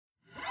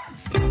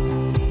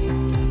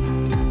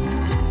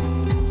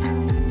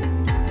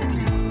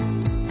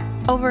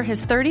Over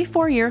his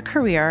 34-year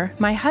career,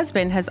 my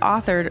husband has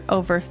authored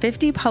over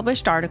 50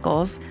 published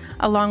articles,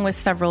 along with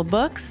several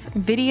books,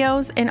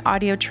 videos, and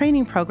audio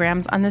training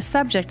programs on the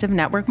subject of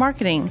network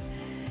marketing.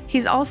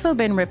 He's also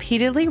been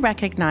repeatedly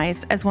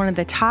recognized as one of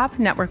the top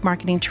network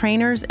marketing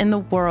trainers in the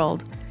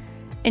world.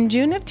 In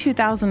June of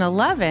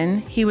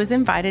 2011, he was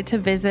invited to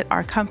visit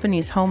our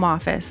company's home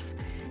office.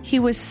 He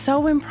was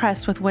so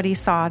impressed with what he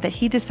saw that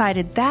he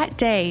decided that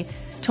day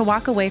to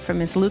walk away from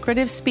his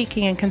lucrative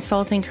speaking and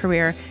consulting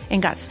career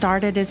and got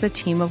started as a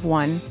team of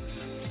one.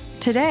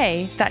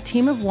 Today, that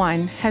team of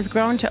one has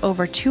grown to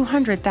over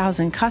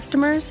 200,000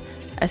 customers,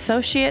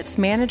 associates,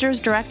 managers,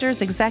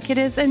 directors,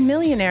 executives, and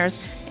millionaires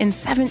in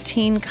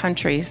 17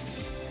 countries.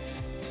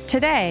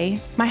 Today,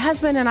 my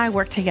husband and I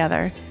work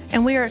together,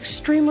 and we are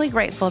extremely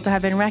grateful to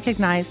have been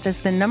recognized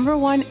as the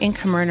 #1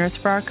 income earners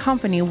for our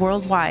company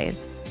worldwide.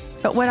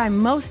 But what I'm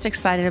most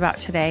excited about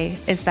today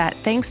is that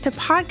thanks to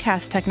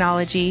podcast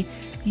technology,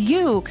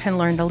 you can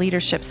learn the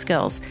leadership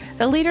skills,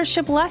 the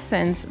leadership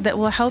lessons that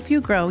will help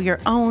you grow your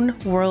own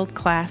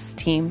world-class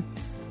team.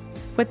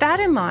 With that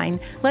in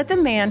mind, let the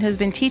man who's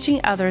been teaching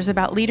others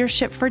about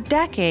leadership for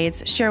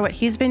decades share what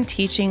he's been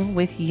teaching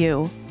with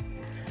you.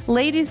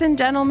 Ladies and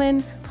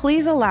gentlemen,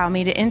 please allow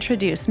me to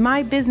introduce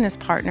my business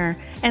partner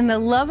and the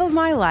love of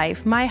my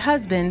life, my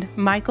husband,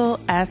 Michael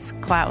S.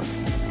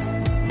 Klaus.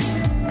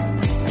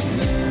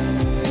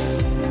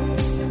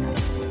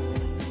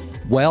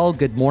 Well,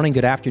 good morning,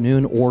 good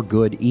afternoon, or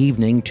good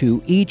evening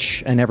to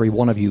each and every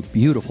one of you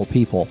beautiful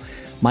people.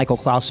 Michael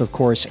Klaus, of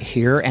course,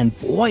 here, and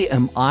boy,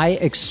 am I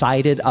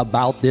excited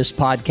about this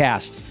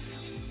podcast.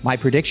 My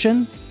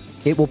prediction,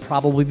 it will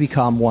probably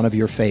become one of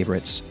your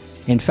favorites.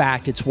 In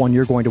fact, it's one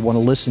you're going to want to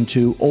listen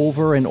to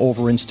over and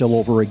over and still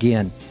over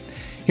again.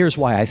 Here's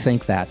why I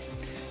think that.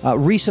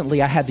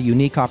 Recently, I had the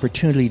unique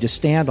opportunity to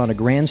stand on a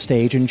grand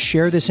stage and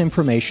share this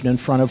information in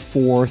front of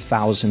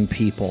 4,000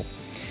 people.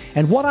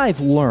 And what I've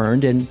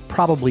learned, and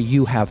probably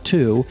you have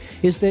too,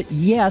 is that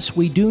yes,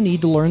 we do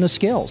need to learn the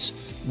skills.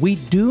 We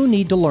do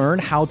need to learn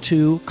how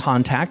to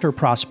contact or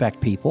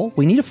prospect people.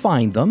 We need to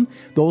find them,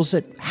 those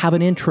that have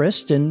an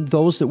interest and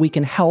those that we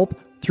can help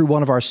through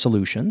one of our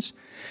solutions.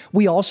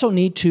 We also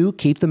need to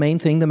keep the main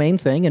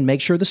thing, and make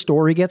sure the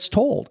story gets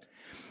told.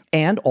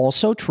 And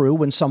also true,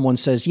 when someone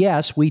says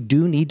yes, we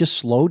do need to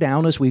slow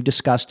down, as we've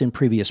discussed in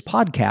previous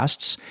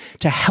podcasts,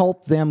 to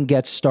help them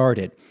get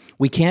started.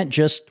 We can't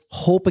just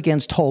hope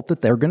against hope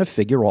that they're going to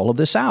figure all of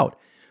this out.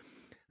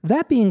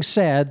 That being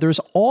said, there's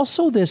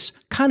also this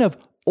kind of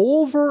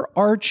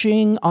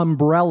overarching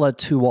umbrella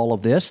to all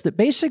of this that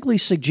basically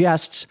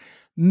suggests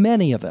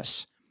many of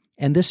us,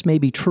 and this may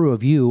be true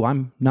of you,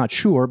 I'm not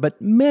sure,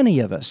 but many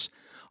of us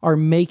are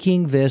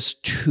making this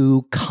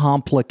too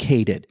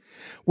complicated.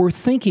 We're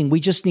thinking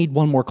we just need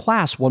one more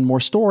class, one more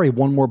story,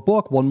 one more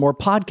book, one more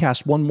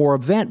podcast, one more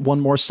event, one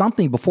more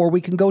something before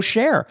we can go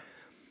share.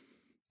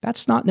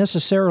 That's not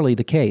necessarily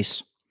the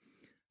case.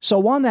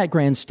 So on that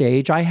grand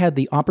stage, I had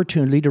the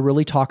opportunity to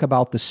really talk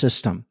about the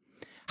system,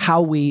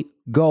 how we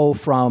go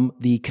from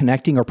the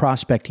connecting or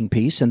prospecting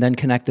piece and then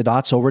connect the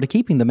dots over to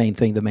keeping the main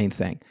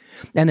thing,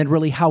 and then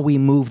really how we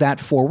move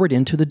that forward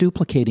into the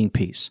duplicating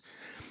piece.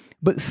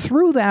 But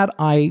through that,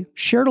 I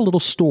shared a little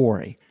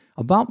story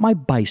about my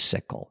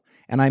bicycle,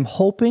 and I'm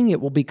hoping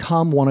it will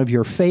become one of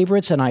your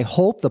favorites, and I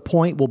hope the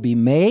point will be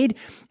made,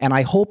 and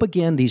I hope,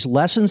 again, these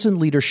lessons in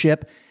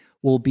leadership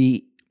will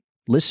be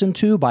listened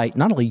to by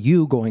not only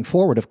you going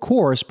forward, of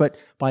course, but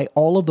by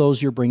all of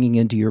those you're bringing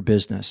into your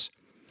business.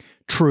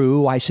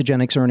 True,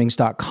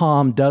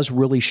 IsagenixEarnings.com does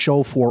really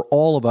show for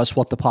all of us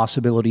what the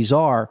possibilities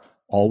are.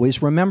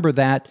 Always remember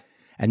that,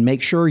 and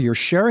make sure you're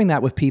sharing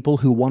that with people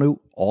who want to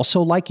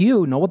also, like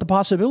you, know what the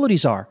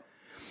possibilities are.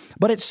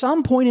 But at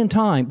some point in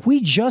time,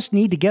 we just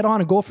need to get on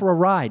and go for a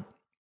ride.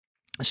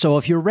 So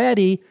if you're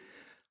ready,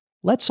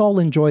 let's all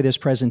enjoy this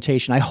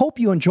presentation. I hope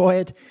you enjoy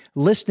it,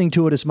 listening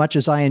to it as much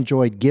as I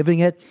enjoyed giving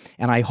it,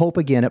 and I hope,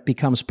 again, it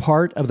becomes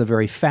part of the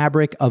very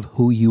fabric of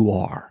who you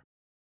are.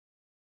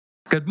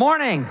 Good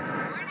morning.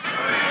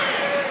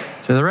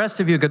 To the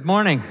rest of you, good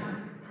morning.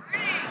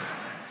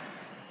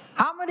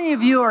 How many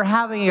of you are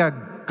having a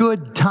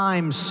good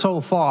time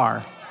so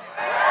far?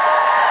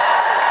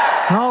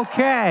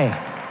 Okay.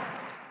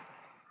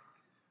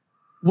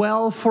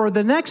 Well, for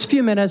the next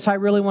few minutes, I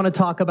really want to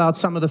talk about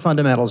some of the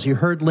fundamentals. You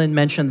heard Lynn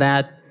mention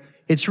that.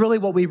 It's really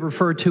what we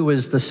refer to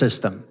as the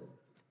system.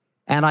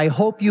 And I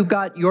hope you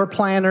got your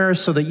planner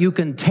so that you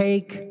can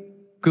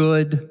take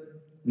good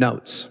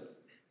notes.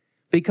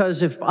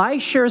 Because if I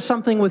share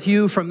something with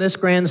you from this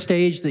grand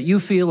stage that you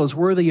feel is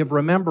worthy of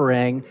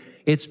remembering,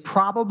 it's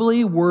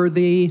probably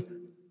worthy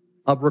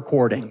of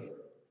recording.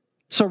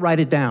 So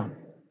write it down.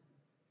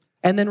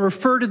 And then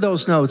refer to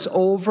those notes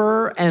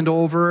over and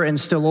over and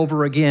still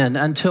over again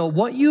until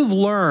what you've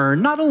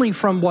learned, not only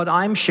from what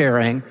I'm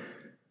sharing,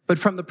 but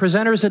from the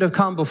presenters that have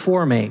come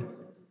before me,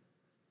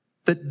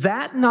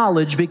 that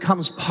knowledge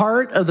becomes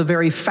part of the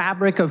very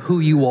fabric of who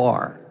you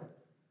are.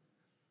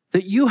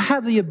 That you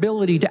have the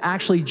ability to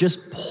actually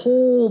just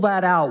pull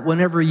that out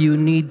whenever you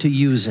need to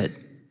use it.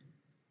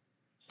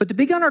 But to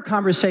begin our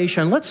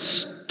conversation,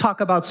 let's talk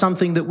about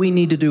something that we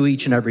need to do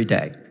each and every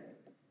day.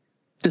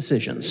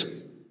 Decisions.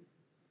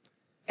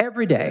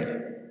 Every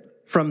day.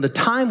 From the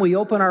time we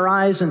open our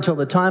eyes until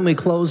the time we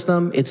close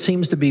them, it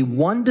seems to be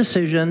one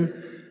decision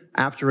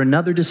after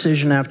another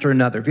decision after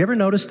another. Have you ever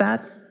noticed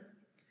that?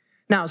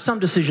 Now, some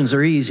decisions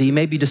are easy.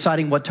 Maybe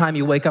deciding what time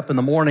you wake up in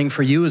the morning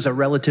for you is a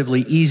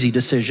relatively easy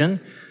decision.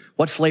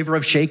 What flavor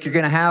of shake you're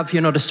going to have,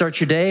 to start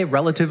your day,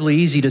 relatively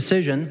easy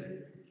decision.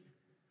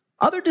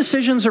 Other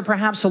decisions are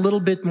perhaps a little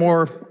bit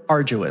more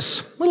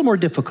arduous, a little more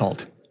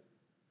difficult.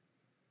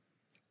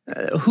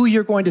 Who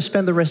you're going to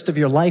spend the rest of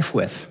your life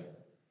with.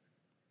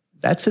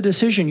 That's a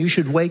decision you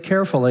should weigh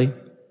carefully.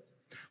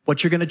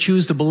 What you're going to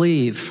choose to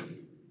believe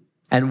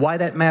and why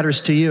that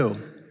matters to you.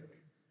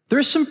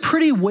 There's some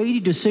pretty weighty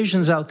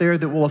decisions out there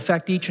that will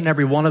affect each and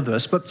every one of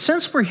us. But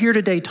since we're here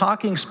today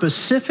talking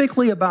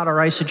specifically about our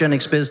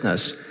Isagenix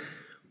business,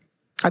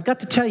 I've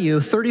got to tell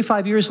you,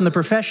 35 years in the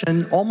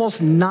profession,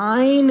 almost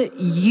 9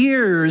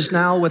 years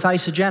now with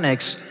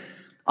Isagenix,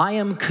 I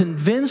am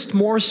convinced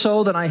more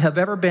so than I have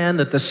ever been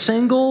that the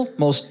single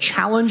most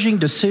challenging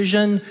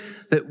decision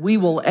that we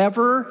will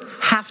ever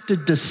have to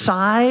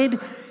decide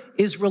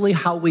is really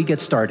how we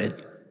get started.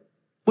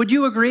 Would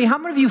you agree? How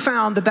many of you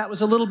found that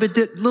was a little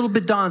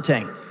bit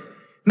daunting?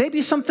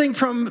 Maybe something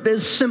from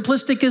as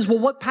simplistic as, well,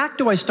 what pack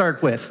do I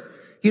start with?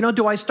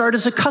 Do I start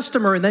as a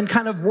customer and then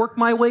kind of work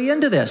my way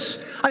into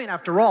this? I mean,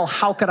 after all,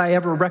 how could I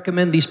ever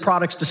recommend these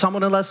products to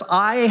someone unless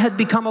I had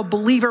become a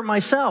believer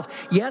myself?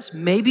 Yes,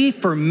 maybe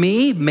for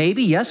me,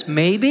 maybe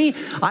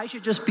I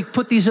should just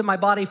put these in my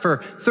body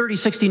for 30,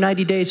 60,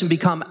 90 days and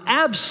become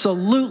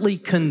absolutely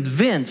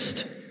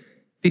convinced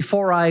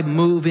before I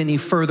move any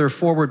further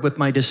forward with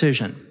my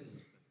decision.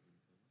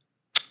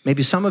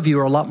 Maybe some of you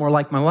are a lot more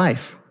like my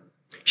wife.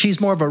 She's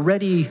more of a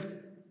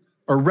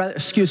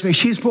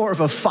she's more of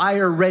a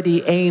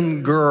fire-ready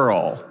aim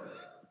girl.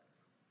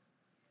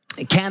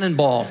 A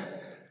cannonball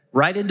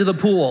right into the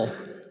pool.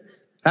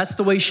 That's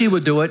the way she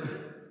would do it.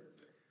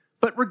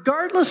 But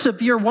regardless if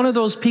you're one of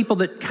those people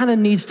that kind of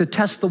needs to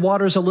test the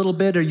waters a little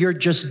bit or you're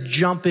just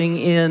jumping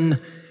in,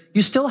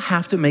 you still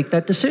have to make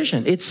that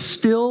decision. It's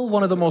still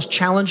one of the most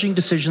challenging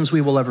decisions we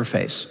will ever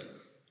face.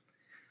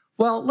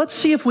 Well, let's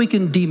see if we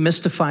can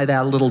demystify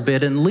that a little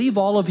bit and leave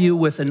all of you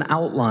with an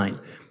outline,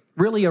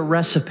 really a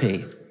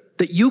recipe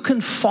that you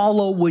can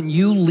follow when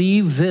you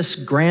leave this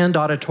grand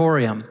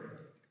auditorium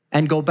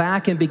and go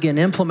back and begin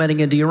implementing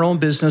into your own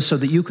business so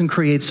that you can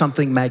create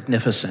something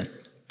magnificent.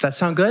 Does that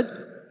sound good?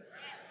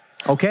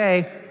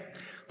 Okay.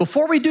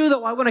 Before we do,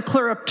 though, I want to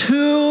clear up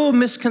 2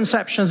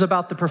 misconceptions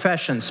about the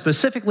profession,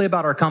 specifically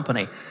about our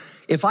company.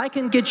 If I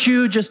can get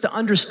you just to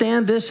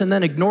understand this and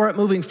then ignore it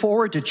moving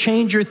forward, to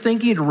change your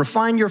thinking, to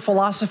refine your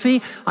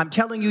philosophy, I'm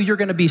telling you, you're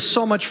going to be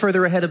so much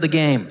further ahead of the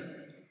game.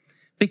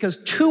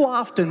 Because too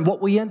often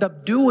what we end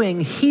up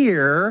doing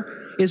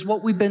here is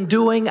what we've been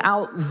doing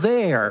out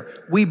there.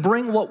 We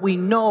bring what we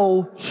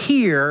know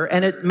here,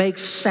 and it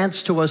makes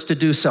sense to us to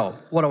do so.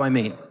 What do I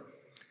mean?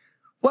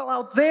 Well,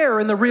 out there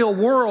in the real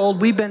world,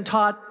 we've been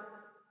taught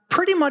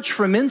pretty much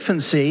from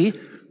infancy,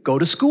 go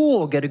to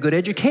school, get a good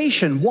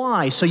education.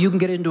 Why? So you can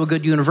get into a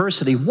good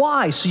university.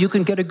 Why? So you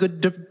can get a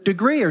good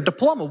degree or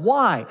diploma.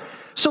 Why?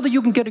 So that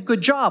you can get a good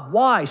job.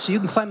 Why? So you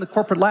can climb the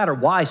corporate ladder.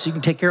 Why? So you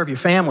can take care of your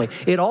family.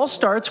 It all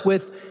starts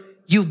with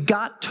you've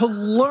got to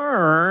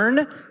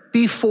learn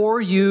before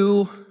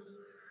you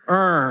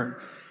earn.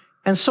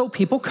 And so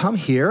people come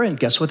here and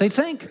guess what they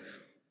think?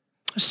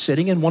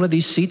 Sitting in one of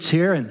these seats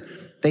here and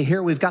they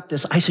hear we've got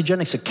this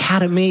Isagenix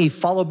Academy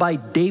followed by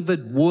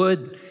David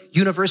Wood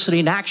University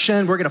in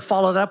Action. We're going to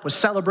follow that up with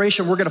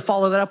Celebration. We're going to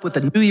follow that up with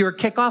a New Year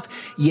kickoff.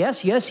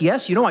 Yes.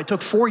 I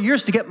took 4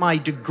 years to get my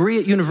degree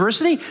at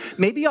university.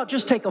 Maybe I'll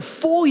just take a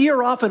full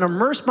year off and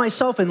immerse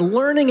myself in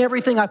learning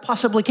everything I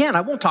possibly can.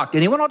 I won't talk to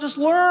anyone. I'll just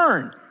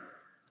learn.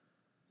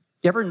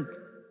 You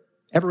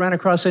ever ran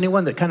across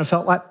anyone that kind of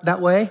felt like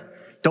that way?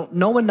 Don't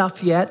know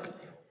enough yet.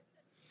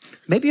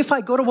 Maybe if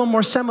I go to one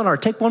more seminar,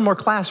 take one more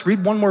class,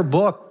 read one more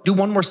book, do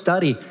one more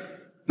study,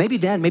 maybe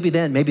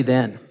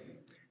then.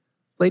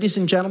 Ladies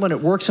and gentlemen,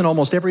 it works in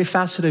almost every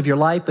facet of your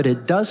life, but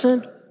it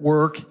doesn't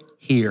work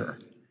here.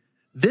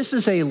 This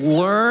is a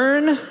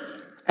learn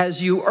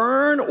as you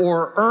earn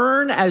or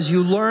earn as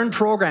you learn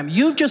program.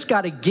 You've just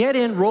got to get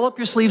in, roll up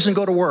your sleeves, and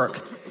go to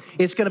work.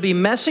 It's going to be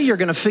messy. You're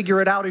going to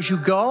figure it out as you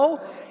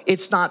go.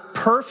 It's not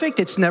perfect.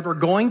 It's never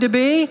going to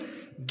be.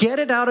 Get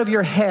it out of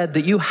your head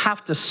that you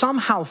have to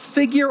somehow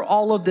figure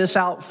all of this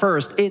out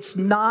first. It's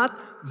not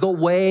the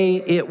way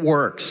it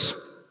works.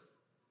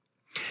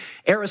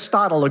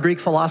 Aristotle, a Greek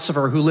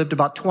philosopher who lived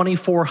about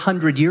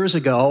 2,400 years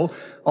ago,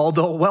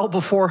 although well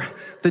before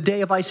the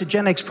day of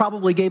Isagenix,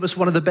 probably gave us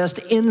one of the best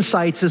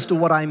insights as to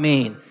what I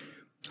mean.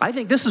 I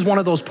think this is one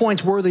of those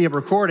points worthy of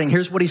recording.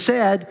 Here's what he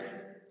said.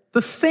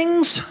 The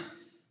things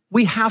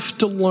we have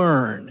to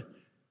learn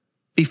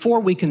before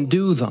we can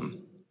do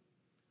them,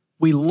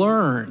 we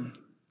learn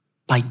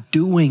by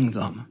doing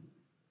them.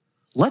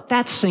 Let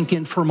that sink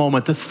in for a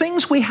moment. The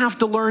things we have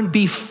to learn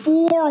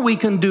before we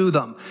can do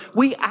them,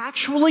 we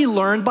actually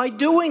learn by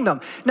doing them.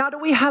 Now, do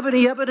we have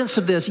any evidence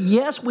of this?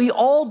 Yes, we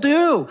all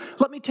do.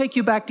 Let me take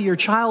you back to your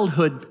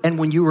childhood and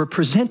when you were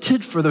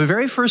presented for the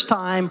very first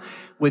time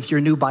with your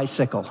new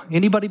bicycle.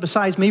 Anybody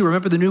besides me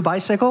remember the new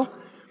bicycle?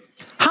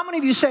 How many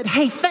of you said,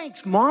 hey,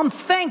 thanks, Mom,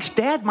 thanks,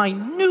 Dad, my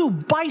new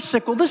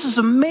bicycle, this is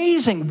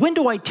amazing. When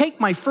do I take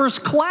my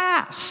first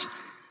class?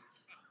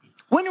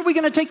 When are we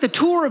going to take the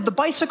tour of the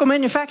bicycle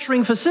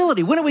manufacturing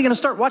facility? When are we going to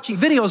start watching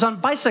videos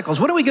on bicycles?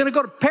 When are we going to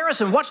go to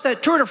Paris and watch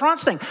that Tour de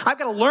France thing? I've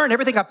got to learn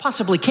everything I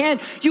possibly can.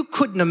 You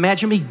couldn't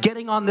imagine me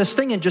getting on this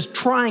thing and just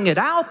trying it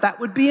out. That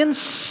would be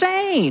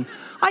insane.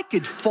 I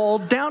could fall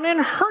down and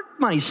hurt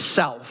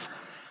myself.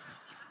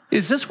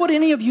 Is this what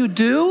any of you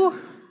do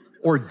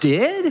or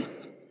did?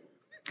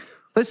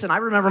 Listen, I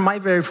remember my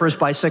very first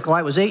bicycle.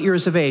 I was 8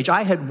 years of age.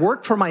 I had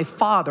worked for my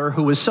father,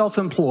 who was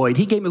self-employed.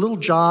 He gave me a little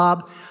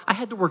job. I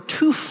had to work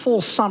 2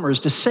 full summers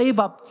to save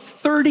up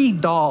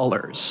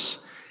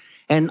 $30.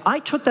 And I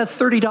took that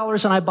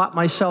 $30 and I bought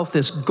myself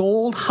this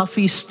gold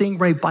Huffy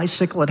Stingray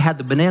bicycle. It had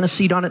the banana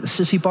seat on it, the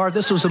sissy bar.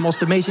 This was the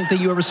most amazing thing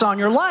you ever saw in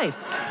your life.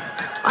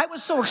 I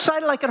was so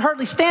excited I could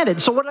hardly stand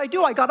it. So what did I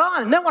do? I got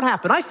on, and then what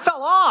happened? I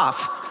fell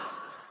off.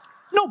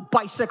 No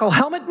bicycle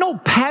helmet, no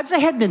pads. I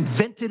hadn't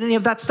invented any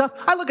of that stuff.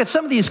 I look at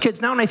some of these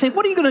kids now and I think,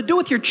 what are you going to do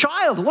with your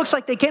child? It looks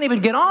like they can't even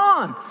get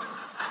on.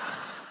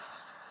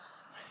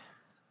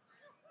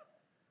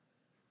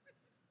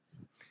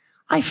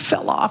 I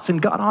fell off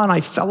and got on.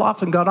 I fell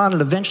off and got on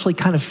and eventually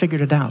kind of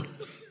figured it out.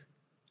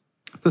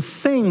 The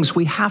things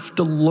we have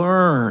to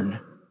learn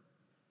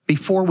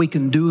before we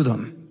can do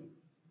them.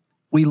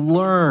 We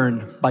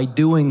learn by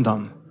doing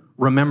them.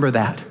 Remember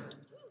that.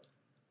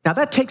 Now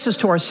that takes us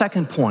to our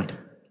second point.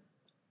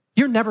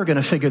 You're never going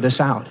to figure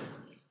this out.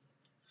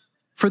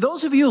 For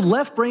those of you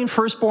left brain,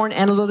 firstborn,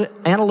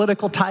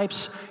 analytical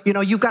types,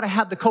 you've got to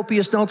have the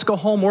copious notes, go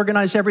home,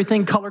 organize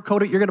everything, color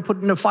code it. You're going to put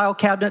it in a file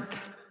cabinet,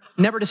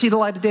 never to see the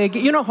light of day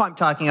again. You know who I'm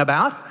talking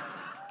about.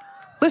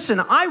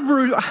 Listen, I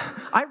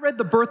read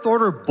the birth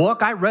order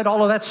book. I read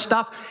all of that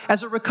stuff.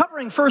 As a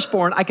recovering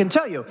firstborn, I can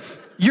tell you,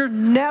 you're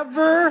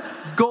never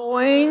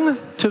going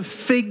to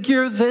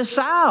figure this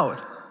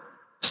out.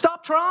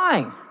 Stop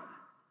trying.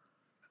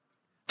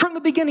 From the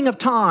beginning of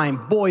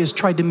time, boy has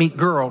tried to meet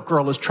girl,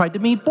 girl has tried to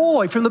meet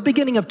boy. From the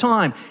beginning of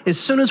time, as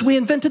soon as we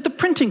invented the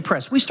printing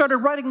press, we started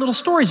writing little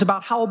stories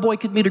about how a boy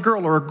could meet a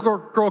girl or a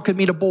girl could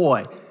meet a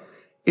boy.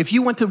 If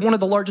you went to one of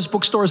the largest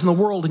bookstores in the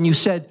world and you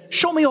said,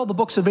 show me all the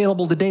books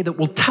available today that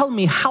will tell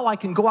me how I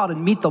can go out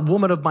and meet the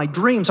woman of my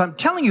dreams, I'm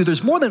telling you,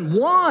 there's more than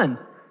one.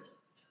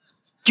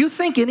 Do you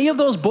think any of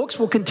those books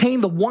will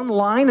contain the one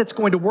line that's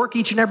going to work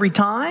each and every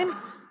time?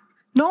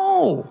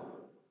 No.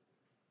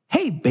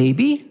 Hey,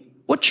 baby.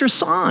 What's your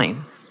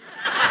sign?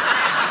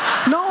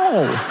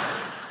 No.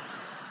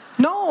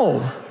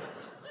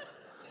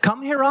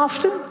 Come here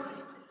often?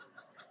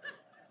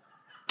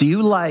 Do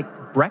you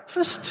like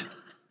breakfast?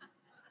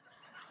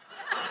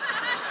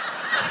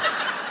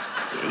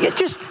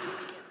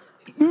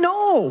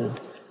 No.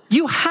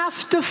 You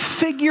have to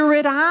figure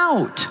it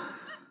out.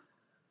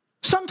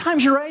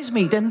 Sometimes your eyes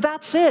meet, and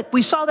that's it.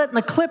 We saw that in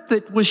the clip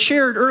that was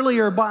shared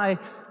earlier by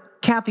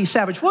Kathy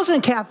Savage.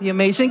 Wasn't Kathy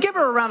amazing? Give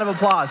her a round of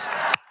applause.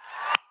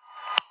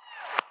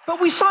 But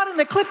we saw it in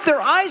the clip,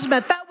 their eyes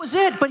met, that was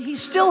it. But he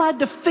still had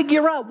to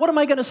figure out, what am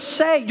I going to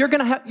say?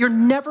 You're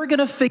never going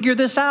to figure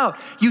this out.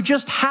 You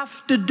just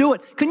have to do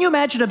it. Can you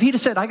imagine if he'd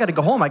have said, I got to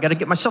go home, I got to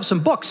get myself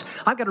some books,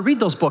 I got to read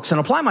those books and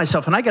apply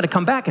myself, and I got to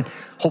come back, and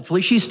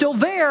hopefully she's still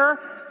there.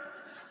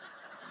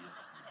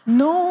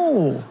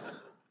 No.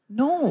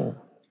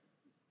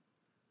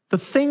 The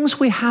things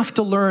we have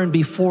to learn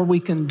before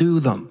we can do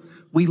them,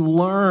 we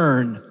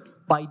learn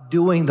by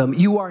doing them.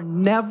 You are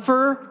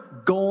never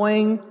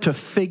going to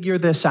figure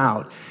this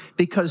out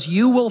because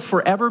you will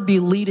forever be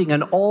leading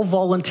an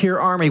all-volunteer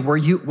army where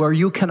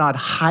you cannot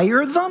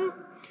hire them,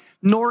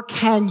 nor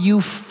can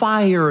you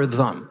fire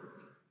them.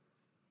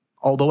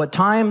 Although at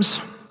times,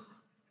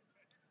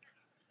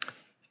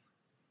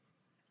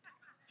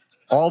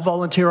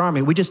 all-volunteer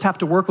army, we just have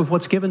to work with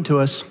what's given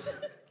to us.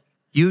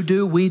 You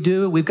do, we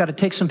do. We've got to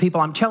take some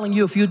people. I'm telling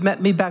you, if you'd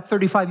met me back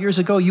 35 years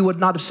ago, you would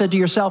not have said to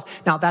yourself,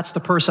 now that's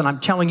the person. I'm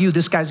telling you,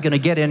 this guy's going to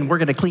get in. We're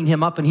going to clean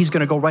him up, and he's going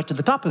to go right to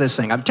the top of this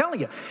thing. I'm telling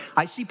you,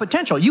 I see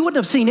potential. You wouldn't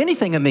have seen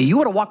anything in me. You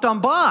would have walked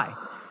on by.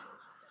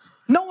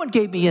 No one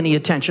gave me any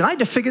attention. I had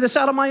to figure this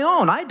out on my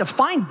own. I had to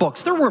find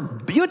books.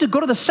 You had to go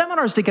to the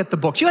seminars to get the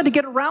books. You had to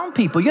get around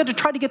people. You had to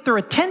try to get their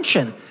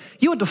attention.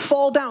 You had to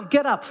fall down,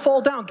 get up,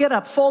 fall down, get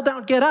up, fall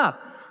down, get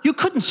up. You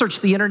couldn't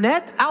search the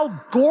internet. Al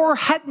Gore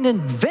hadn't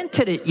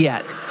invented it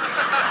yet.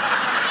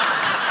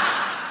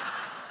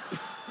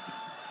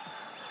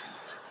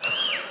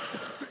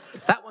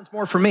 That one's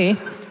more for me.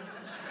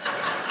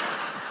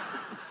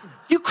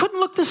 You couldn't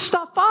look this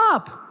stuff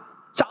up.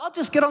 So I'll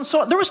just get on.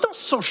 There was no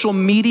social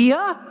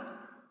media.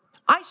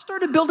 I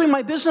started building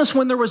my business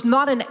when there was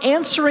not an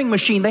answering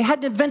machine. They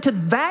hadn't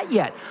invented that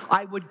yet.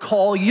 I would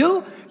call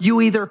you.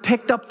 You either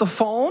picked up the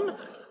phone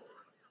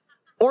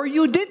or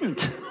you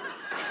didn't.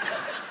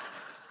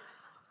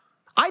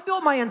 I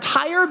built my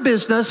entire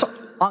business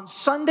on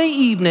Sunday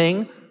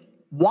evening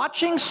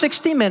watching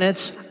 60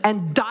 Minutes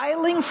and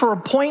dialing for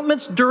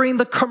appointments during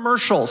the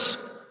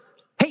commercials.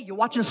 Hey, you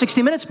watching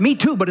 60 Minutes? Me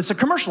too, but it's a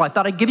commercial. I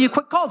thought I'd give you a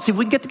quick call and see if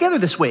we can get together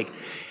this week.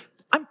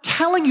 I'm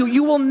telling you,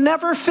 you will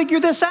never figure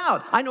this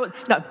out. I know.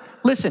 Now,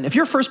 listen, if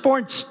you're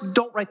firstborn,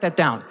 don't write that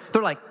down.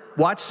 They're like,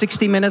 watch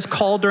 60 Minutes,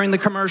 call during the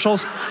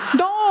commercials.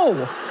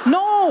 No,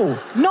 no,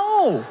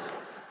 no.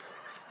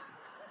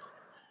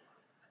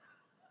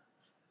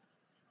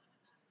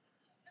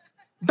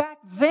 Back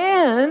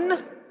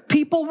then,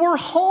 people were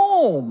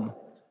home.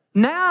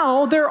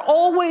 Now they're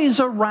always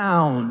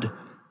around.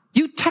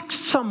 You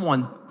text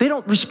someone, they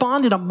don't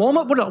respond in a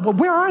moment.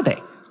 Where are they?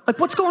 Like,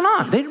 what's going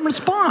on? They didn't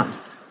respond.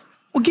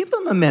 Well, give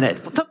them a minute.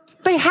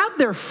 They have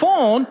their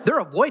phone. They're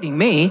avoiding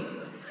me.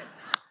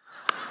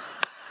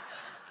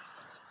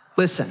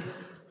 Listen,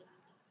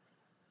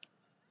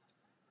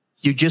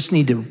 you just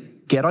need to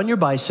get on your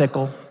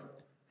bicycle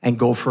and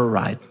go for a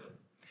ride.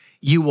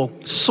 You will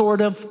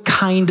sort of,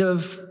 kind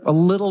of, a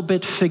little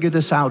bit figure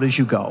this out as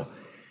you go.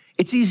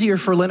 It's easier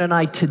for Lynn and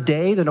I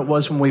today than it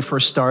was when we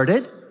first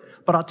started,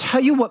 but I'll tell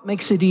you what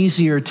makes it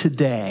easier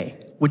today.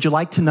 Would you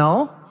like to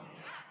know?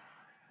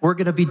 We're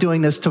going to be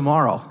doing this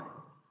tomorrow.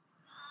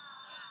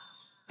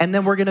 And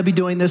then we're going to be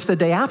doing this the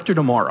day after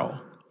tomorrow.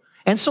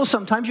 And so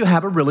sometimes you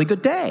have a really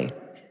good day.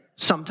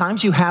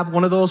 Sometimes you have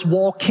one of those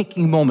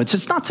wall-kicking moments.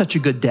 It's not such a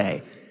good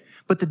day.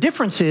 But the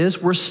difference is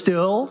we're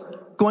still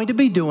going to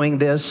be doing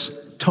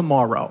this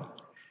tomorrow.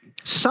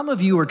 Some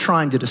of you are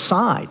trying to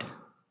decide.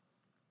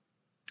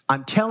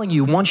 I'm telling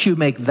you, once you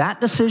make that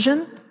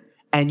decision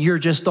and you're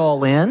just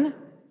all in,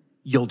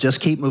 you'll just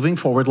keep moving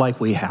forward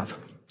like we have.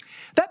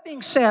 That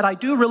being said, I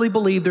do really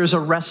believe there's a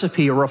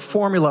recipe or a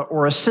formula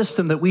or a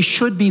system that we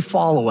should be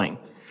following.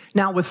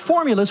 Now, with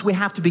formulas, we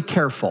have to be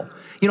careful.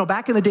 You know,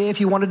 back in the day,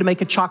 if you wanted to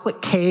make a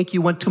chocolate cake,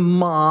 you went to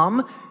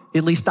Mom,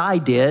 at least I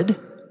did,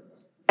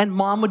 and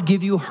Mom would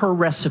give you her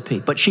recipe.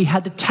 But she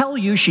had to tell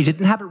you she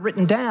didn't have it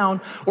written down,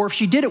 or if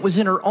she did, it was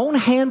in her own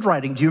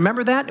handwriting. Do you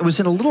remember that? It was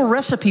in a little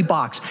recipe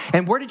box.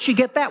 And where did she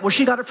get that? Well,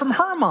 she got it from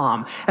her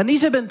mom. And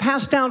these have been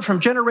passed down from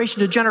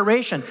generation to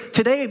generation.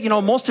 Today, you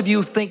know, most of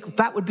you think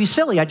that would be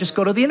silly. I just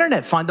go to the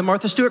internet, find the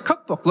Martha Stewart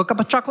cookbook, look up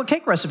a chocolate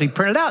cake recipe,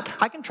 print it out.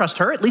 I can trust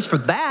her, at least for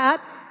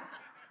that.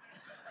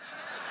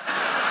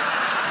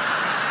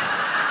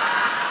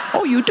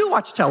 Oh, you do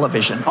watch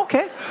television.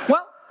 Okay,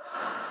 well,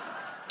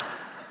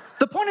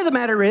 the point of the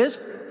matter is,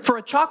 for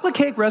a chocolate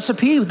cake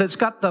recipe that's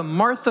got the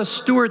Martha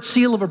Stewart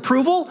seal of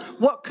approval,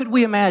 what could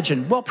we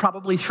imagine? Well,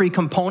 probably 3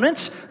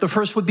 components. The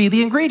first would be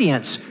the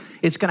ingredients.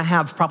 It's going to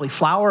have probably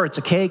flour, it's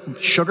a cake,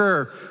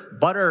 sugar,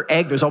 butter,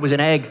 egg. There's always an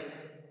egg.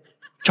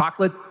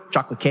 Chocolate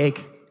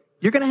cake.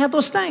 You're going to have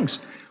those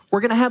things.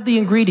 We're going to have the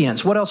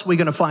ingredients. What else are we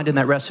going to find in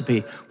that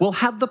recipe? We'll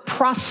have the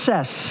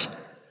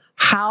process,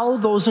 how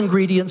those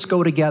ingredients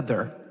go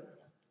together.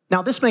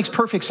 Now, this makes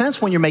perfect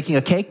sense when you're making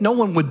a cake. No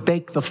one would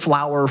bake the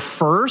flour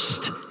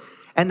first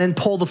and then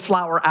pull the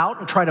flour out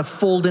and try to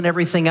fold in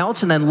everything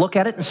else and then look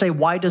at it and say,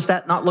 why does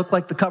that not look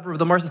like the cover of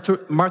the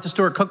Martha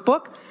Stewart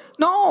cookbook?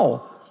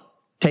 No.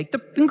 Take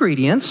the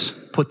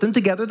ingredients, put them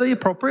together the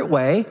appropriate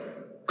way,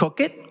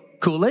 cook it,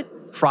 cool it,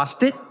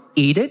 frost it,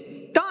 eat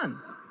it, done.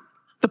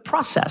 The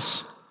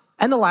process.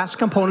 And the last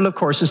component, of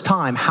course, is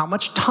time. How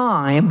much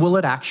time will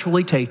it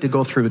actually take to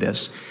go through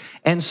this?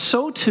 And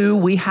so, too,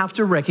 we have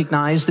to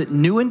recognize that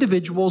new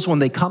individuals, when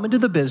they come into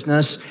the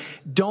business,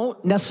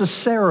 don't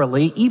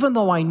necessarily, even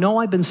though I know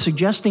I've been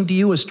suggesting to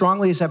you as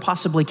strongly as I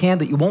possibly can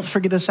that you won't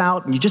figure this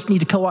out and you just need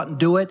to go out and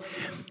do it,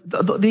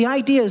 the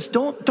idea is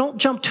don't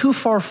jump too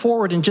far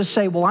forward and just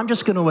say, well, I'm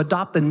just going to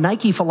adopt the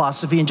Nike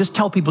philosophy and just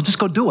tell people, just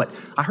go do it.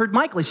 I heard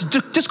Michael, he said,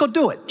 just go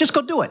do it. Just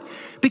go do it.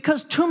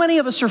 Because too many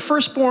of us are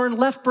firstborn,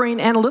 left-brain,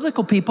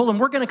 analytical people, and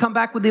we're going to come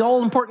back with the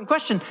all-important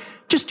question,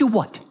 just do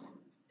what?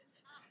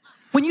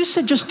 When you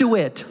said just do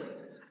it,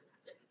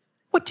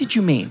 what did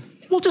you mean?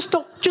 Well, just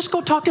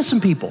go talk to some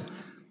people.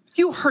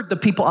 You heard the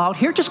people out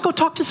here. Just go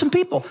talk to some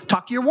people.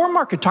 Talk to your warm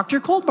market. Talk to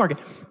your cold market.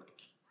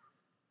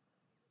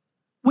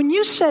 When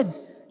you said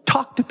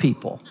talk to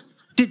people,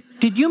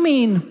 did you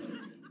mean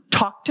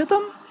talk to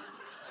them?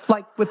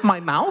 Like with my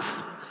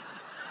mouth?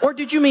 Or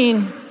did you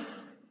mean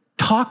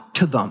talk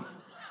to them?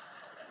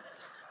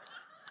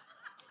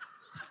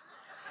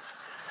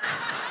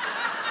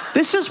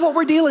 This is what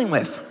we're dealing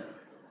with.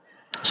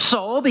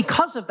 So,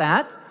 because of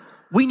that,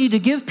 we need to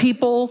give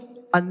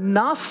people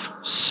enough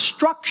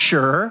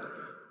structure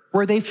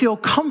where they feel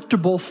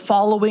comfortable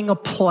following a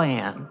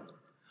plan.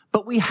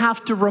 But we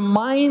have to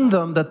remind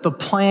them that the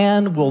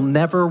plan will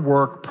never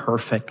work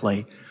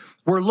perfectly.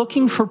 We're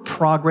looking for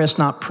progress,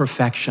 not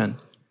perfection.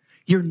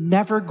 You're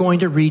never going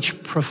to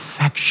reach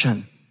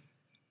perfection.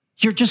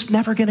 You're just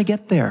never going to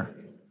get there.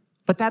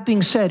 But that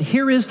being said,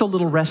 here is the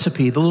little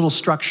recipe, the little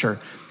structure.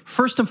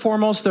 First and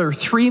foremost, there are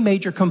 3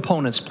 major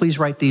components. Please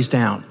write these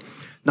down.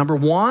 Number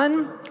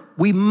 1,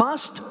 we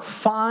must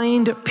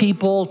find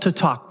people to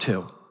talk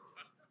to.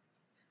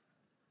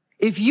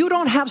 If you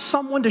don't have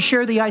someone to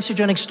share the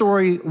Isagenix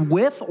story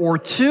with or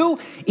to,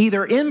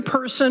 either in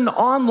person,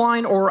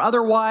 online, or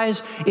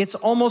otherwise, it's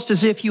almost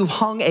as if you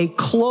hung a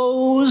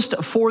closed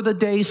for the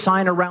day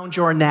sign around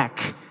your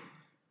neck.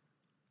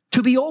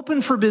 To be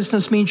open for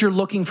business means you're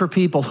looking for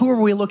people. Who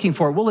are we looking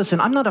for? Well, listen,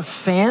 I'm not a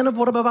fan of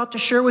what I'm about to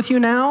share with you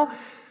now,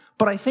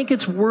 but I think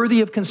it's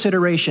worthy of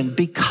consideration.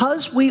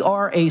 Because we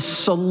are a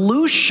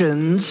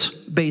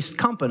solutions-based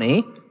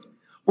company,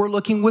 we're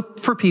looking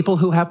for people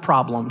who have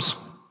problems.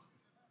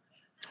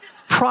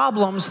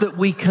 Problems that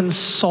we can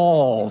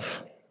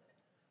solve.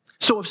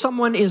 So if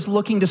someone is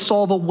looking to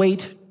solve a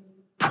weight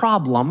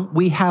problem,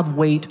 we have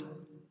weight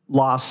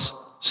loss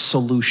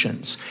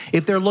solutions.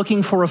 If they're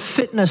looking for a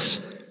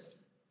fitness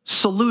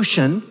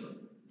solution,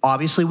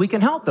 obviously we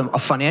can help them. A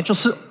financial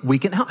we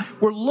can help.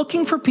 We're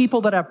looking for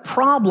people that have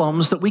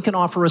problems that we can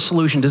offer a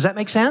solution. Does that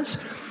make sense?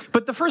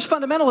 But the first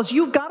fundamental is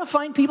you've got to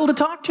find people to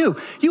talk to.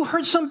 You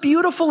heard some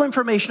beautiful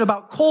information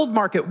about cold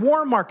market,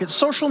 warm market,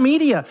 social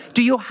media.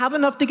 Do you have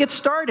enough to get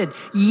started?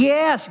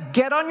 Yes.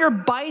 Get on your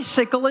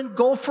bicycle and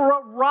go for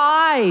a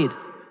ride.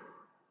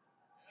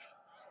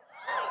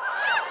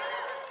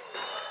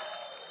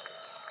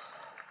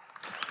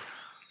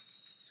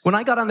 When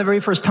I got on the very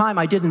first time,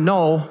 I didn't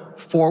know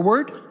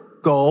forward,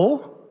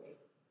 go,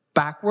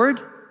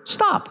 backward,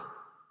 stop.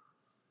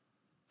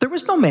 There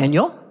was no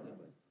manual.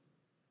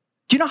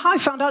 Do you know how I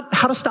found out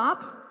how to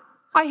stop?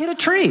 I hit a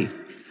tree.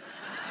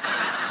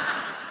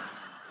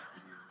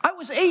 I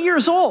was 8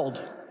 years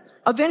old.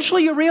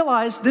 Eventually you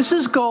realize this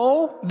is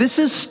go, this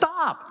is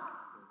stop.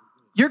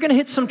 You're going to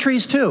hit some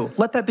trees too.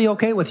 Let that be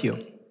okay with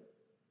you.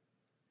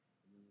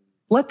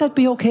 Let that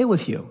be okay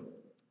with you.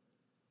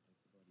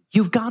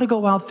 You've got to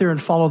go out there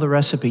and follow the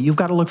recipe. You've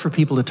got to look for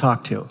people to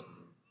talk to.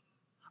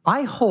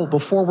 I hope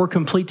before we're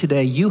complete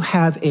today, you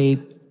have a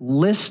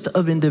list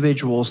of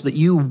individuals that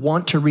you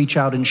want to reach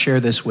out and share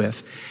this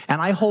with. And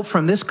I hope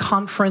from this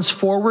conference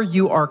forward,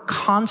 you are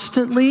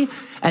constantly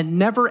and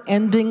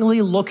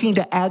never-endingly looking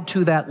to add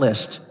to that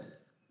list.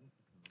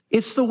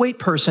 It's the wait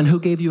person who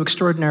gave you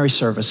extraordinary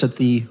service at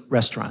the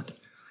restaurant.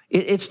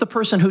 It's the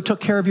person who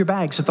took care of your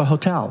bags at the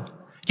hotel.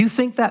 Do you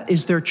think that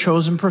is their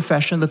chosen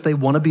profession, that they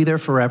want to be there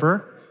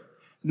forever?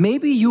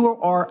 Maybe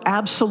you are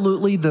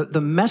absolutely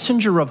the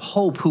messenger of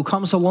hope who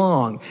comes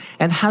along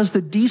and has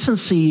the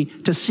decency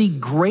to see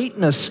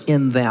greatness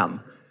in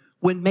them,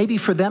 when maybe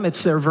for them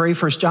it's their very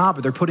first job,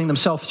 or they're putting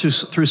themselves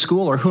through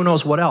school, or who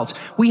knows what else.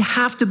 We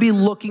have to be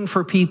looking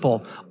for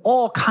people,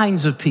 all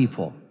kinds of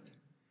people.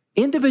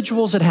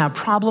 Individuals that have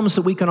problems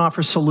that we can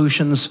offer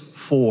solutions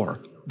for.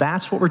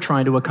 That's what we're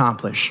trying to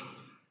accomplish.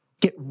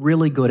 Get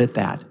really good at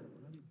that.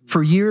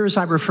 For years,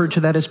 I referred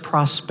to that as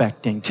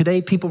prospecting.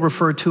 Today, people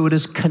refer to it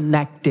as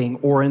connecting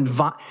or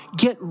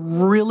get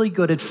really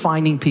good at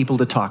finding people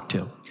to talk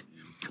to.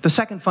 The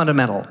second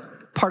fundamental,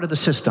 part of the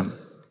system.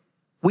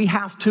 We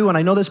have to, and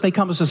I know this may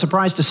come as a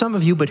surprise to some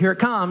of you, but here it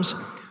comes.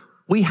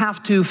 We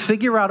have to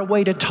figure out a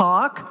way to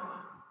talk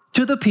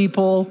to the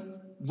people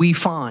we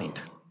find.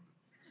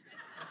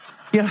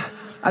 You know,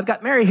 I've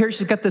got Mary here.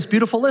 She's got this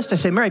beautiful list. I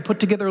say, Mary, put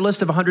together a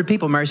list of 100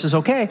 people. Mary says,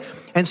 okay.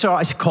 And so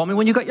I said, call me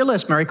when you got your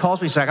list. Mary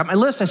calls me. She says, I got my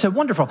list. I said,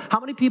 wonderful. How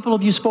many people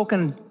have you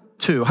spoken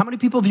to? How many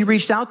people have you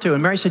reached out to?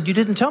 And Mary said, you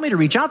didn't tell me to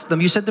reach out to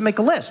them. You said to make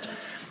a list.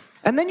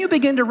 And then you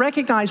begin to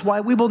recognize why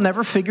we will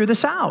never figure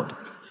this out.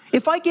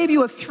 If I gave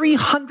you a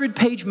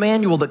 300-page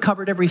manual that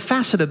covered every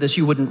facet of this,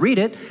 you wouldn't read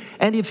it.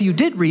 And if you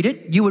did read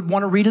it, you would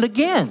want to read it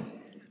again.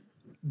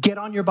 Get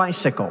on your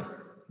bicycle.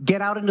 Get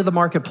out into the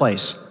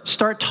marketplace.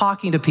 Start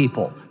talking to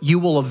people. You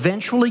will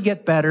eventually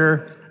get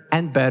better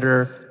and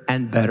better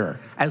and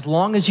better. As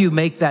long as you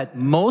make that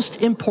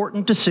most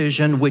important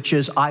decision, which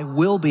is, I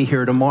will be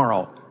here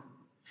tomorrow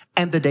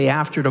and the day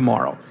after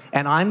tomorrow.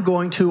 And I'm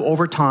going to,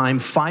 over time,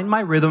 find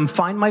my rhythm,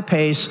 find my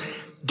pace,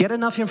 get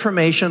enough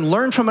information,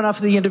 learn from enough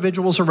of the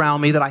individuals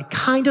around me that I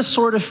kind of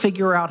sort of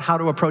figure out how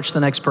to approach the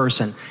next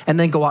person, and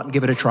then go out and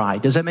give it a try.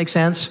 Does that make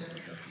sense?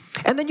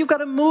 And then you've got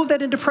to move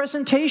that into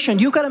presentation.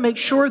 You've got to make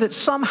sure that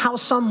somehow,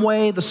 some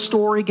way, the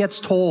story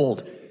gets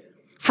told.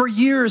 For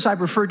years,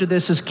 I've referred to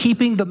this as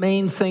keeping the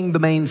main thing the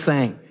main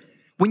thing.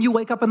 When you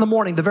wake up in the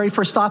morning, the very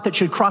first thought that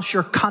should cross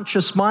your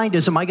conscious mind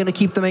is, am I going to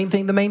keep the main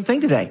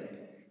thing today?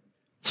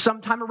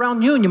 Sometime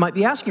around noon, you might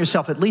be asking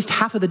yourself, at least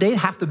half of the day,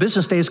 half the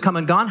business day has come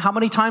and gone. How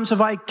many times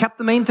have I kept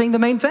the main thing the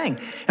main thing?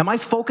 Am I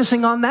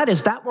focusing on that?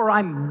 Is that where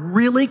I'm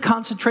really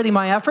concentrating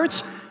my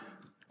efforts?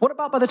 What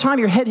about by the time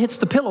your head hits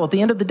the pillow at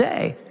the end of the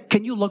day?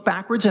 Can you look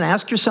backwards and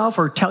ask yourself,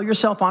 or tell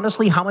yourself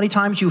honestly, how many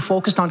times you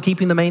focused on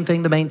keeping the main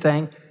thing the main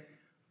thing?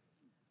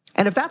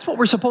 And if that's what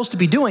we're supposed to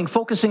be doing,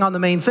 focusing on the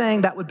main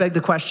thing, that would beg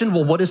the question,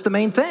 well, what is the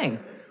main thing?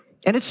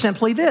 And it's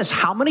simply this: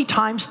 how many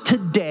times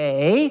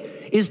today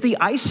is the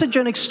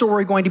Isagenix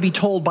story going to be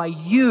told by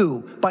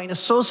you, by an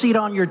associate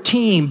on your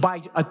team,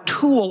 by a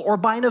tool, or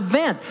by an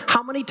event?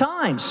 How many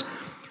times?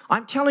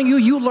 I'm telling you,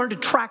 you learn to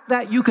track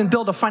that, you can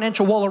build a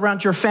financial wall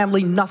around your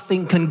family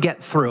nothing can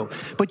get through.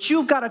 But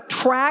you've got to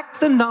track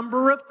the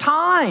number of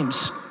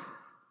times.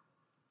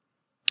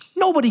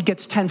 Nobody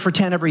gets 10 for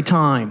 10 every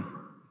time.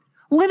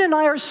 Lynn and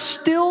I are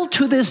still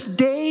to this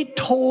day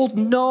told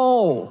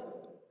no.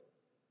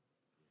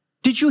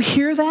 Did you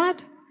hear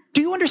that?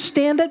 Do you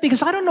understand that?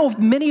 Because I don't know if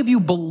many of you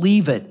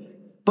believe it,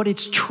 but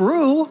it's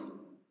true.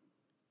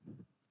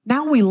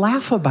 Now we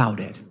laugh about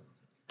it.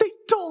 They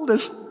told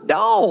us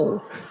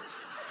no.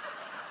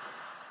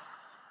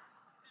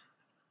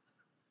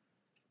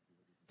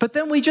 But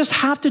then we just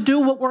have to do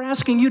what we're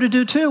asking you to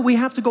do too. We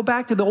have to go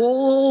back to the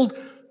old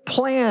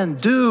plan,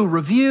 do,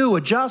 review,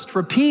 adjust,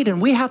 repeat,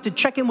 and we have to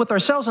check in with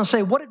ourselves and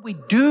say, what did we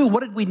do? What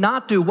did we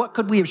not do? What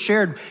could we have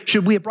shared?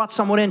 Should we have brought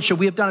someone in? Should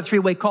we have done a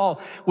 3-way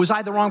call? Was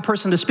I the wrong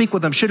person to speak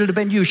with them? Should it have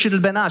been you? Should it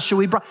have been us? Should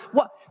we brought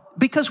what?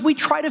 Because we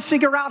try to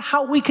figure out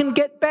how we can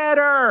get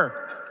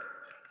better.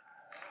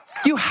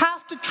 You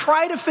have to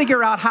try to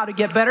figure out how to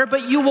get better,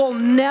 but you will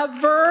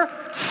never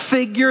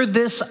figure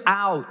this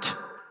out.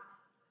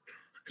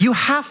 You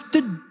have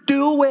to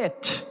do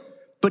it,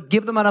 but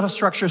give them enough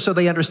structure so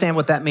they understand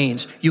what that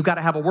means. You've got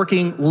to have a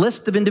working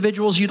list of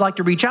individuals you'd like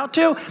to reach out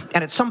to,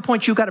 and at some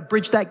point you've got to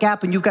bridge that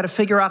gap, and you've got to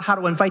figure out how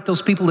to invite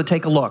those people to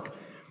take a look.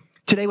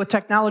 Today with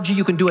technology,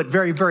 you can do it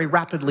very, very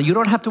rapidly. You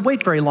don't have to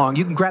wait very long.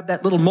 You can grab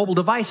that little mobile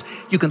device.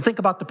 You can think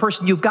about the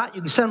person you've got.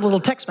 You can send a little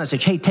text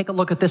message. Hey, take a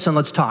look at this and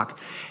let's talk.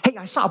 Hey,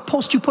 I saw a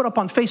post you put up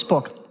on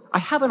Facebook. I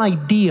have an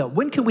idea.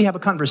 When can we have a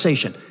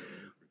conversation?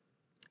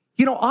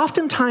 You know,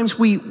 oftentimes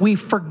we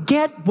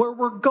forget where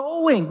we're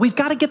going. We've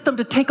got to get them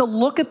to take a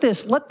look at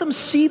this. Let them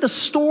see the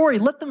story.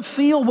 Let them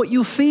feel what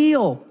you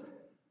feel.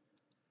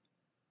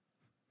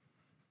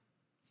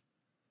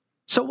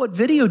 So what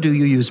video do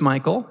you use,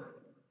 Michael?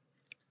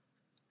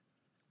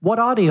 What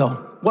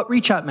audio? What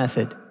reach out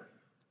method?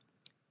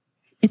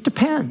 It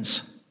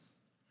depends.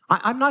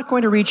 I'm not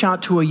going to reach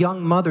out to a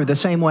young mother the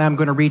same way I'm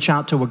going to reach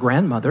out to a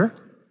grandmother.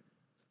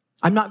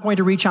 I'm not going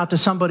to reach out to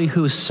somebody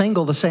who's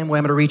single the same way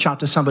I'm going to reach out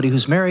to somebody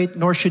who's married,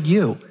 nor should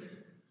you.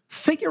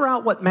 Figure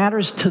out what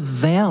matters to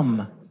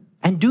them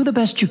and do the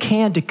best you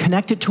can to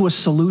connect it to a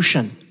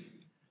solution.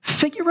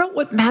 Figure out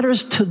what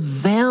matters to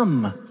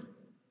them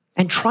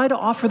and try to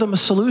offer them a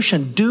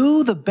solution.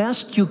 Do the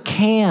best you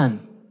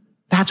can.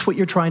 That's what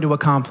you're trying to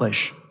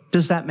accomplish.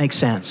 Does that make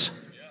sense?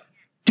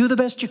 Do the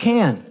best you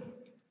can.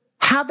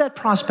 Have that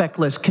prospect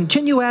list.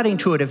 Continue adding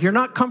to it. If you're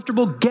not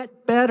comfortable,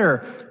 get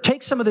better.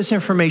 Take some of this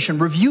information.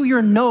 Review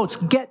your notes.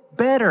 Get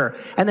better.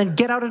 And then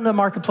get out into the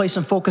marketplace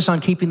and focus on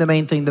keeping the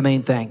main thing the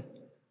main thing.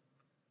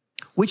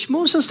 Which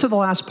moves us to the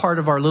last part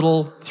of our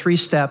little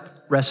 3-step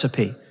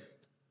recipe.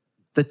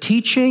 The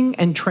teaching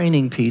and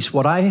training piece,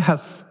 what I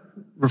have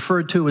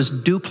referred to as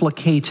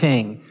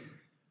duplicating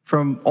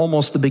from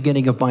almost the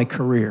beginning of my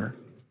career.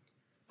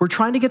 We're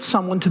trying to get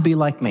someone to be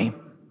like me.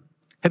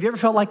 Have you ever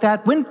felt like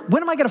that? When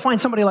am I going to find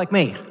somebody like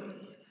me?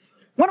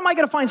 When am I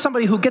going to find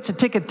somebody who gets a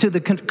ticket to the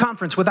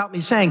conference without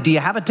me saying, do you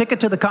have a ticket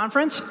to the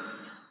conference?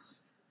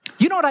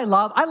 You know what I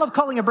love? I love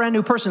calling a brand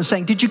new person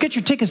saying, did you get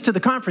your tickets to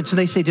the conference? And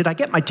they say, did I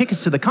get my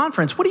tickets to the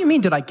conference? What do you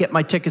mean, did I get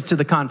my tickets to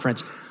the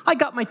conference? I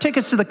got my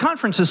tickets to the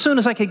conference as soon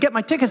as I could get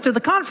my tickets to the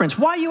conference.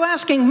 Why are you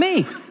asking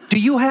me? Do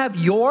you have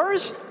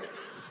yours?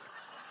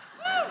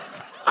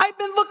 I've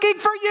been looking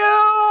for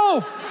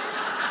you.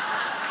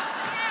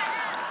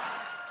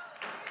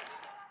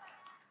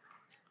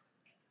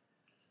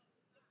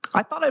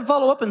 I thought I'd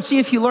follow up and see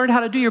if you learned how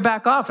to do your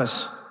back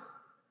office.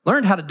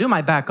 Learned how to do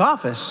my back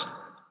office?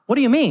 What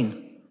do you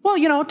mean? Well,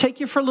 you know,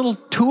 take you for a little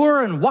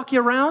tour and walk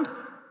you around.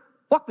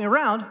 Walk me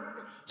around. As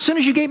soon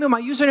as you gave me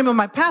my username and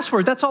my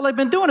password, that's all I've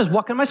been doing is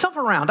walking myself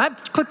around.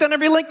 I've clicked on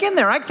every link in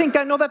there. I think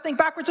I know that thing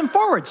backwards and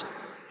forwards.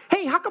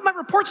 Hey, how come my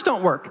reports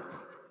don't work?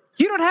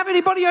 You don't have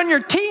anybody on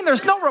your team.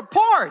 There's no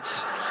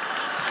reports.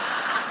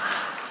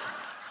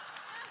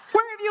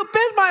 Where have you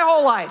been my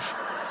whole life?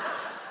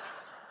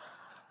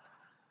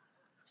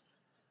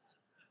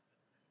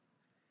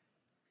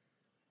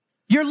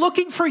 You're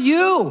looking for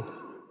you.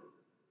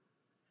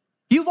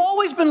 You've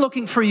always been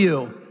looking for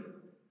you.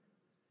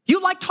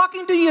 You like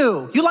talking to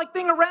you. You like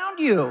being around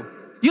you.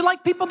 You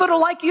like people that are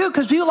like you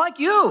because you like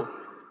you.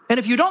 And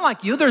if you don't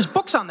like you, there's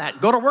books on that.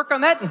 Go to work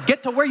on that and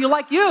get to where you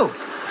like you.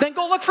 Then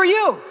go look for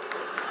you.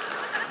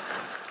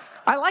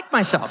 I like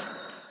myself.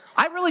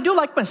 I really do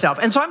like myself.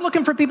 And so I'm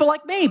looking for people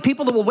like me,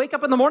 people that will wake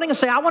up in the morning and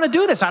say, I want to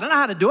do this. I don't know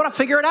how to do it. I'll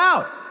figure it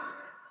out.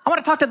 I want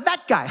to talk to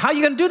that guy. How are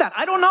you going to do that?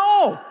 I don't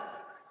know.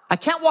 I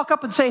can't walk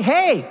up and say,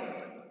 hey,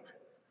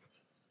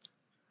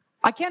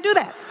 I can't do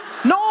that.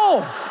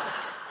 No.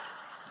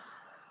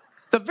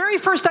 The very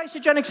first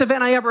Isagenix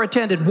event I ever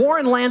attended,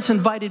 Warren Lance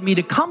invited me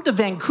to come to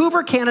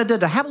Vancouver, Canada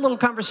to have a little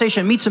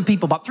conversation, meet some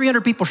people. About 300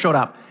 people showed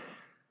up.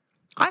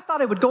 I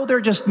thought I would go there,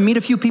 just meet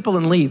a few people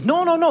and leave.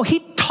 No.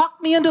 He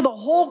talked me into the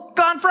whole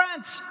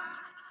conference.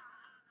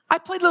 I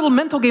played a little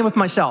mental game with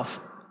myself.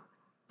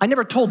 I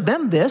never told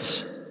them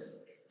this,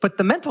 but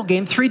the mental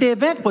game, 3-day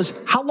event, was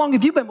how long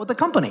have you been with the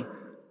company?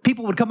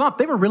 People would come up.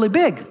 They were really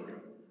big.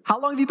 How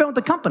long have you been with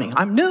the company?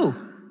 I'm new.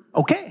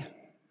 Okay.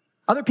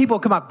 Other people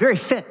would come up, very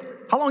fit.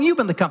 How long have you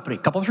been with the company? A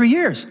couple, 3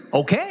 years.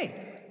 Okay.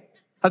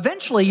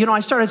 Eventually,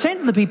 I started saying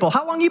to the people,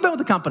 how long have you been with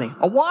the company?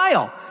 A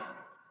while.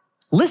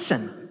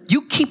 Listen,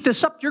 you keep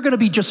this up, you're going to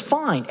be just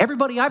fine.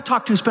 Everybody I've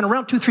talked to who's been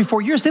around 2, 3,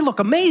 4 years, they look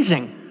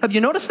amazing. Have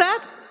you noticed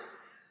that?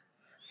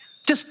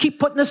 Just keep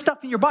putting this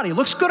stuff in your body. It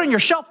looks good on your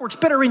shelf, works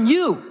better in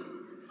you.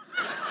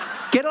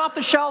 Get it off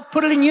the shelf,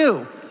 put it in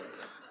you.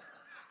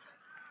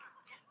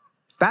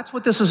 That's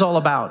what this is all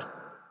about.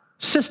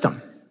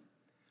 System.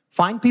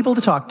 Find people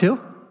to talk to.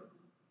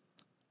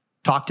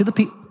 Talk to the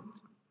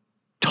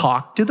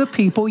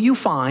people you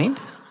find.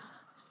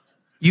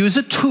 Use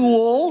a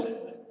tool,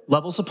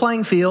 levels the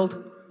playing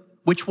field.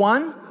 Which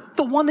one?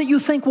 The one that you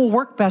think will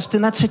work best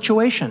in that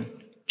situation.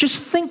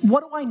 Just think,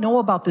 what do I know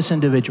about this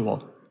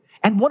individual?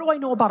 And what do I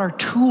know about our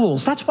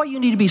tools? That's why you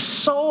need to be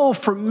so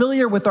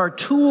familiar with our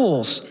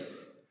tools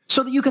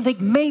so that you can think,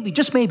 maybe,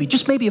 just maybe,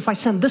 if I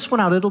send this one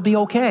out, it'll be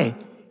okay.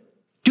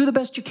 Do the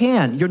best you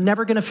can. You're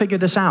never going to figure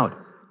this out.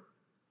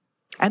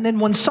 And then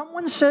when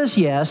someone says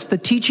yes, the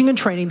teaching and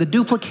training, the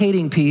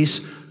duplicating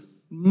piece,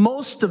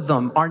 most of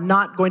them are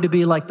not going to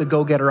be like the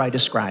go-getter I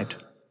described.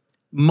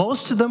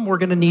 Most of them, we're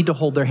going to need to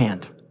hold their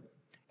hand.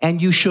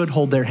 And you should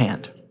hold their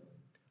hand.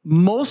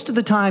 Most of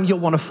the time, you'll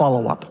want to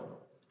follow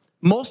up.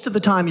 Most of the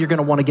time, you're going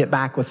to want to get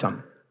back with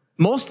them.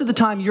 Most of the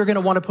time, you're going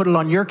to want to put it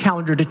on your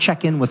calendar to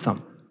check in with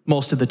them.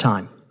 Most of the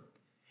time.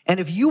 And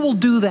if you will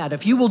do that,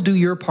 if you will do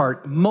your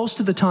part most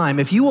of the time,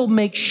 if you will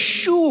make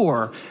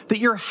sure that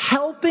you're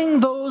helping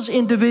those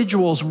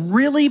individuals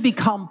really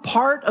become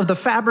part of the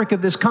fabric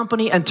of this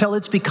company until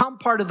it's become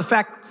part of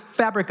the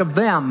fabric of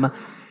them,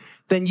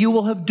 then you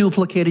will have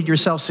duplicated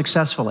yourself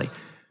successfully.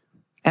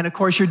 And of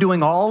course, you're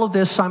doing all of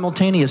this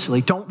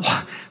simultaneously. Don't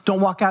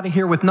walk out of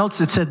here with notes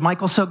that said,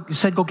 Michael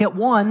said, go get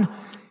one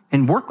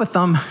and work with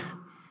them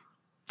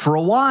for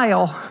a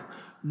while.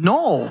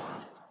 No.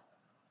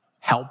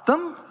 Help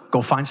them.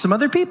 Go find some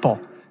other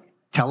people.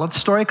 Tell the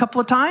story a couple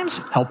of times.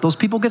 Help those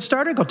people get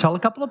started. Go tell a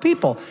couple of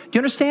people. Do you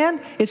understand?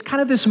 It's kind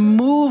of this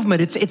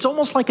movement. It's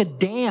almost like a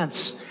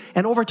dance.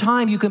 And over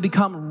time, you can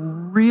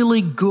become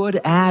really good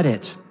at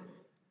it.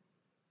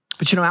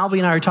 But you know, Albie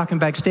and I were talking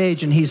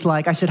backstage, and he's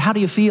like, I said, how do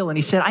you feel? And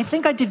he said, I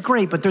think I did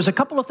great, but there's a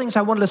couple of things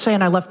I wanted to say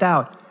and I left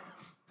out.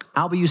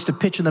 Albie used to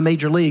pitch in the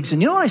major leagues.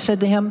 And you know what I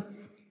said to him?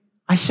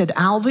 I said,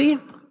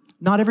 Albie,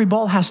 not every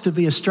ball has to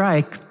be a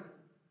strike.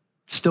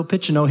 Still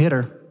pitch a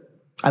no-hitter.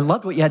 I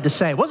loved what you had to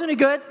say. Wasn't it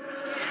good?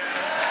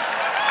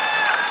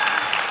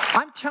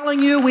 I'm telling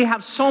you, we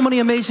have so many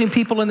amazing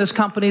people in this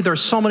company.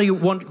 There's so many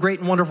great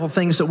and wonderful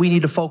things that we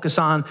need to focus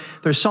on.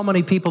 There's so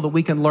many people that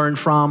we can learn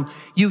from.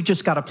 You've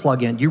just got to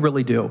plug in. You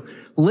really do.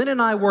 Lynn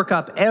and I wake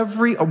up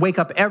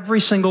every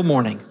single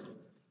morning.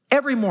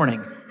 Every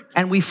morning.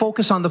 And we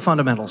focus on the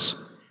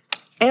fundamentals.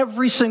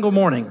 Every single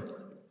morning.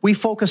 We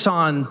focus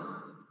on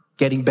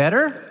getting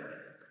better.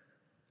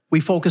 We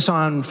focus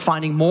on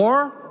finding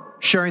more.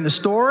 Sharing the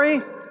story,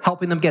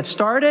 helping them get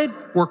started,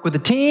 work with the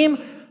team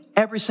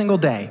every single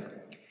day.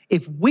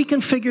 If we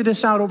can figure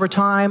this out over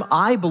time,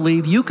 I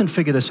believe you can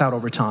figure this out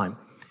over time.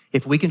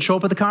 If we can show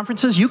up at the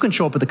conferences, you can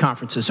show up at the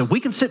conferences. If we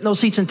can sit in those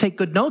seats and take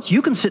good notes,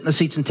 you can sit in the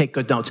seats and take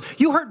good notes.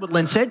 You heard what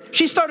Lynn said.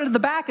 She started in the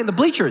back in the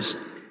bleachers.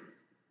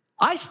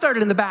 I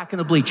started in the back in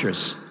the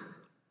bleachers.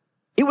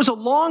 It was a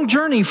long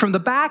journey from the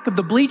back of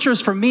the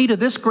bleachers for me to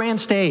this grand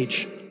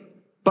stage.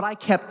 But I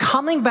kept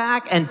coming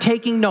back and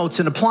taking notes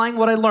and applying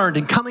what I learned,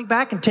 and coming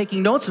back and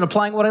taking notes and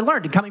applying what I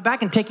learned, and coming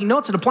back and taking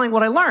notes and applying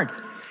what I learned.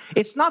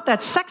 It's not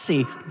that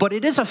sexy, but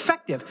it is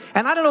effective.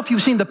 And I don't know if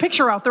you've seen the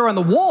picture out there on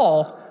the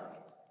wall,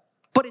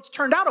 but it's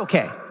turned out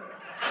okay.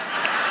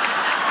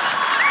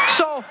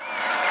 So,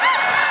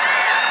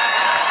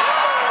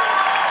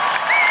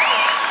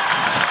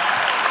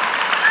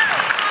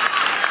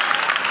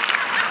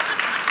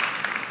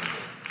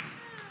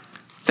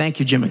 thank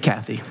you, Jim and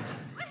Kathy.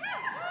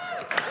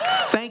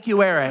 Thank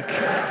you, Eric.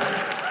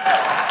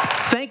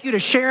 Thank you to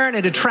Sharon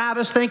and to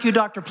Travis. Thank you,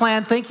 Dr.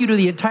 Plant. Thank you to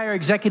the entire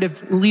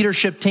executive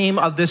leadership team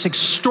of this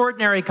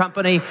extraordinary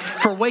company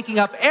for waking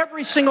up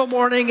every single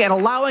morning and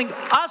allowing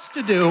us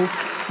to do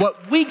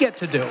what we get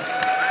to do.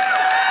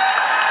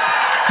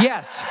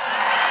 Yes.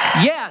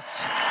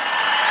 Yes.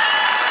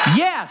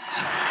 Yes.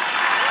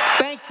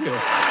 Thank you.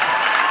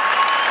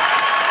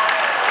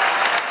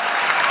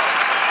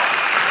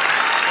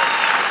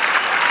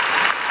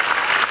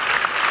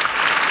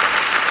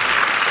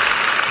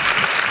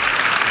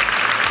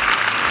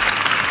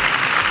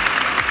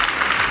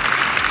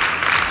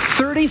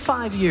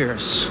 "35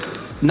 years,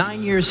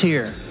 9 years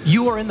here.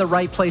 You are in the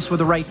right place with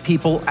the right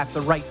people at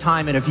the right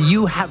time. And if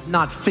you have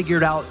not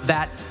figured out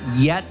that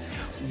yet,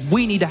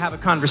 we need to have a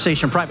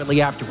conversation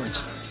privately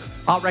afterwards.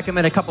 I'll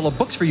recommend a couple of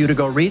books for you to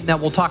go read, and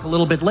then we'll talk a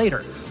little bit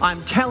later.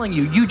 I'm telling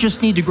you, you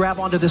just need to grab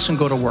onto this and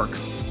go to work.